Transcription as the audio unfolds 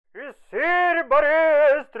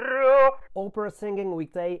maestro. Opera singing, we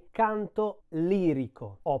say canto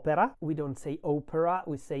lirico. Opera, we don't say opera,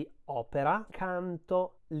 we say opera.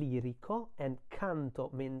 Canto lirico, and canto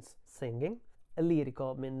means singing.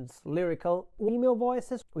 Lirico means lyrical. Female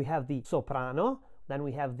voices, we have the soprano, then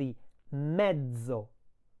we have the mezzo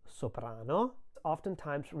soprano,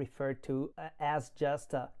 oftentimes referred to as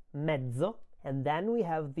just a mezzo, and then we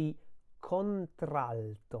have the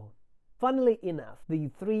contralto. Funnily enough, the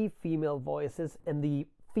three female voices and the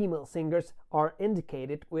female singers are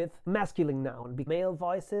indicated with masculine noun. Male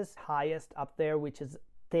voices, highest up there, which is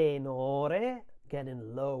tenore.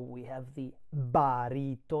 Getting low, we have the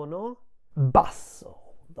baritono. Basso,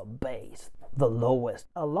 the bass, the lowest.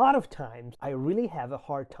 A lot of times I really have a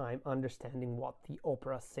hard time understanding what the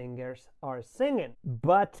opera singers are singing,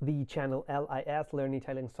 but the channel LIS, Learn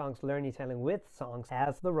Italian Songs, Learn Italian with Songs,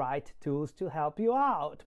 has the right tools to help you out.